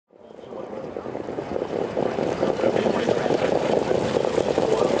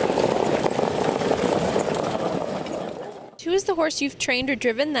was the horse you've trained or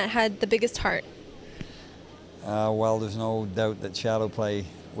driven that had the biggest heart? Well, there's no doubt that Shadow Play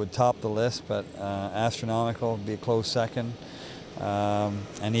would top the list, but Astronomical would be a close second.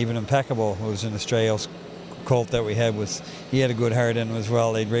 And even Impeccable, who was an Australian colt that we had, he had a good heart in him as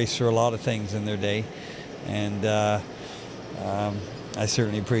well. They'd raced through a lot of things in their day, and I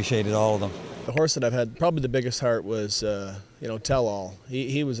certainly appreciated all of them. The horse that I've had probably the biggest heart was, Tell All.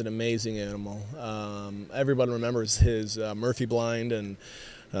 He was an amazing animal. Everybody remembers his Murphy blind and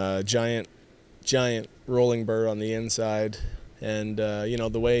giant rolling burr on the inside. And,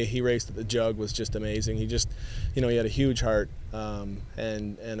 the way he raced at the Jug was just amazing. He just, he had a huge heart and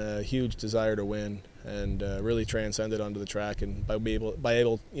a huge desire to win, and really transcended onto the track. And by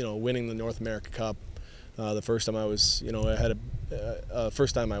winning the North America Cup, the first time I was, I had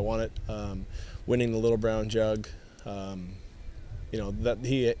first time I won it, winning the Little Brown Jug, that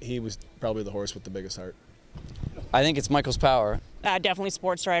he was probably the horse with the biggest heart. I think it's Michael's Power. Definitely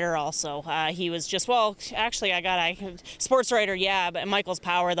Sports Rider also. He was just, Sports Rider, yeah, but Michael's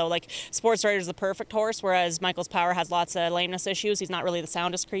Power though, Sports Rider is the perfect horse, whereas Michael's Power has lots of lameness issues. He's not really the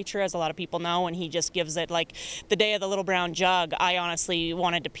soundest creature, as a lot of people know, and he just gives it, the day of the Little Brown Jug, I honestly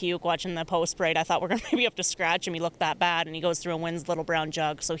wanted to puke watching the post parade. I thought we're going to maybe have to scratch him. He looked that bad, and he goes through and wins Little Brown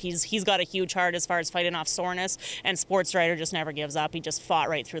Jug. So he's got a huge heart as far as fighting off soreness, and Sports Rider just never gives up. He just fought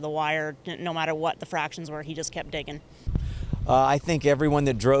right through the wire, no matter what the fractions were. He just kept digging. I think everyone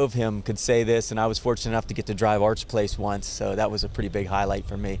that drove him could say this, and I was fortunate enough to get to drive Arch Place once, so that was a pretty big highlight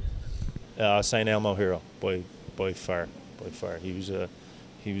for me. St. Elmo Hero, by far. He was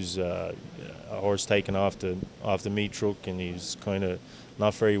a horse taken off the meat truck, and he was kind of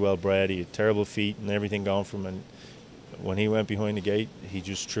not very well bred. He had terrible feet and everything going from him. And when he went behind the gate, he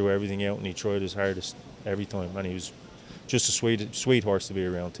just threw everything out, and he tried his hardest every time. And he was just a sweet horse to be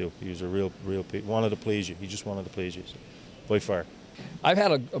around too. He was a real wanted to please you. He just wanted to please you. So, by far. I've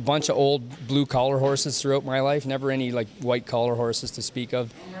had a bunch of old blue collar horses throughout my life, never any white collar horses to speak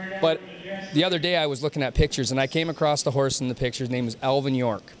of. But the other day I was looking at pictures and I came across the horse in the pictures. His name was Alvin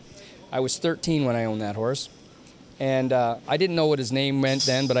York. I was 13 when I owned that horse. And I didn't know what his name meant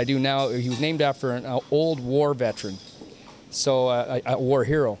then, but I do now. He was named after an old war veteran, so a war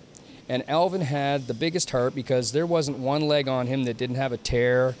hero. And Alvin had the biggest heart because there wasn't one leg on him that didn't have a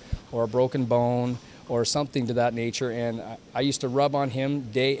tear or a broken bone or something to that nature, and I used to rub on him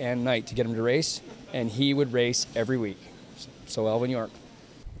day and night to get him to race, and he would race every week. So Alvin York.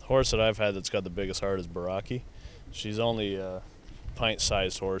 The horse that I've had that's got the biggest heart is Baraki. She's only a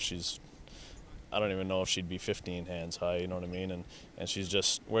pint-sized horse. I don't even know if she'd be 15 hands high, you know what I mean? And she's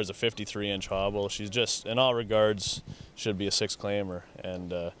just wears a 53-inch hobble. She's just, in all regards, should be a 6-claimer,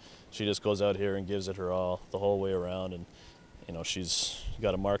 and she just goes out here and gives it her all the whole way around. And she's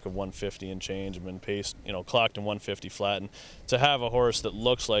got a mark of 150 and change and been paced, clocked in 150 flat. And to have a horse that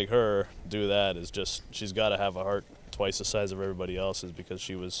looks like her do that is just, she's got to have a heart twice the size of everybody else's, because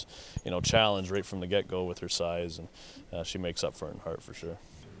she was, challenged right from the get-go with her size, and she makes up for it in heart for sure.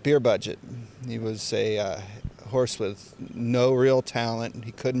 Beer Budget. He was a horse with no real talent.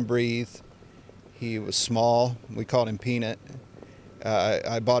 He couldn't breathe. He was small. We called him Peanut.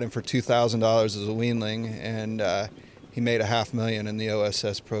 I bought him for $2,000 as a weanling, and he made $500,000 in the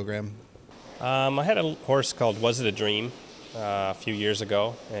OSS program. I had a horse called Was It a Dream a few years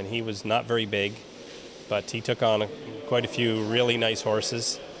ago, and he was not very big, but he took on quite a few really nice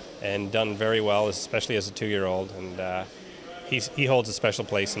horses and done very well, especially as a 2-year-old, and he holds a special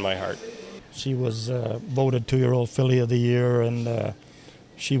place in my heart. She was voted 2-year-old filly of the year, and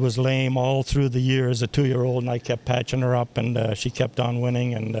she was lame all through the year as a 2-year-old, and I kept patching her up, and she kept on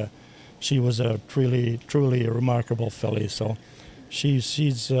winning, and she was a truly a remarkable filly. So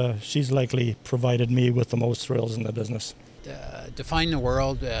she's likely provided me with the most thrills in the business. Define the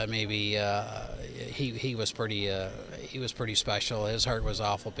world, maybe he was pretty special. His heart was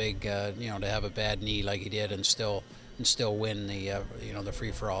awful big, to have a bad knee like he did and still win the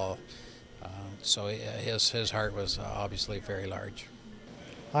free for all. So his heart was obviously very large.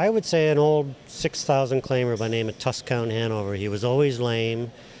 I would say an old 6,000 claimer by name of Tuscon Hanover. He was always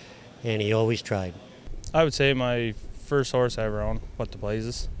lame, and he always tried. I would say my first horse I ever owned, What the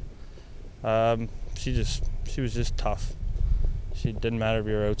Blazes. She was just tough. She didn't matter if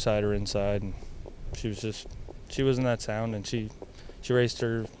you were outside or inside, and she wasn't that sound, and she raced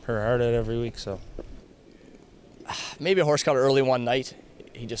her heart out every week. So maybe a horse called Early One Night.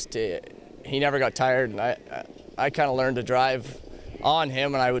 He never got tired, and I kind of learned to drive on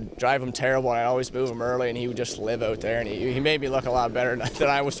him, and I would drive him terrible, and I'd always move him early, and he would just live out there, and he made me look a lot better than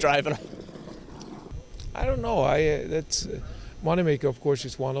I was driving him. I don't know. Moneymaker, of course,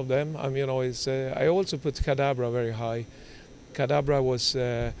 is one of them. I also put Cadabra very high. Cadabra was,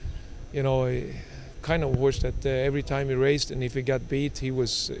 you know, kind of horse that every time he raced, and if he got beat, he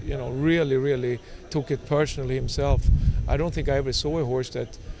was, you know, really took it personally himself. I don't think I ever saw a horse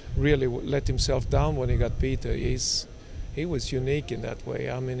that really let himself down when he got beat. He was unique in that way.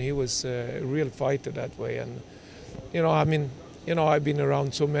 I mean, he was a real fighter that way. And, you know, I mean, you know, I've been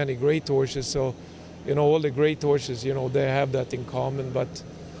around so many great horses, so, you know, all the great horses, you know, they have that in common. But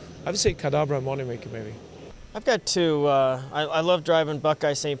I would say Cadabra and Moneymaker maybe. I've got two. I love driving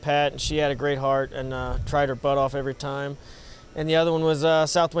Buckeye St. Pat, and she had a great heart and tried her butt off every time. And the other one was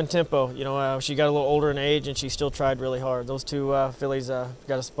Southwind Tempo. You know, she got a little older in age, and she still tried really hard. Those two fillies got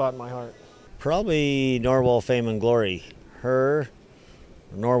a spot in my heart. Probably Norwell Fame and Glory. Her,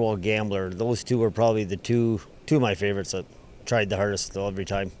 Norwell Gambler. Those two were probably the two of my favorites that tried the hardest every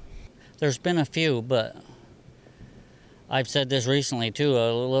time. There's been a few, but I've said this recently too. A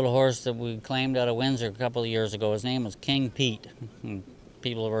little horse that we claimed out of Windsor a couple of years ago, his name was King Pete.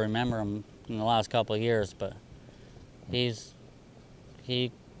 People will remember him in the last couple of years, but he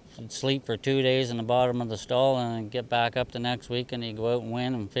would sleep for 2 days in the bottom of the stall and get back up the next week, and he'd go out and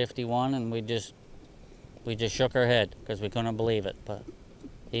win in 51, and we just shook our head because we couldn't believe it. But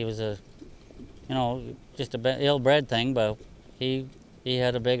he was a, you know, just a ill-bred thing, but he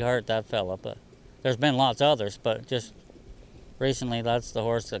had a big heart, that fella. But there's been lots of others, but just recently, that's the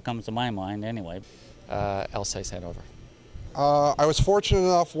horse that comes to my mind anyway. Alsace Hanover. I was fortunate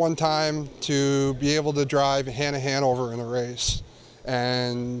enough one time to be able to drive Hannah Hanover in a race.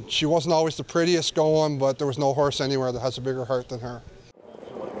 And she wasn't always the prettiest going, but there was no horse anywhere that has a bigger heart than her.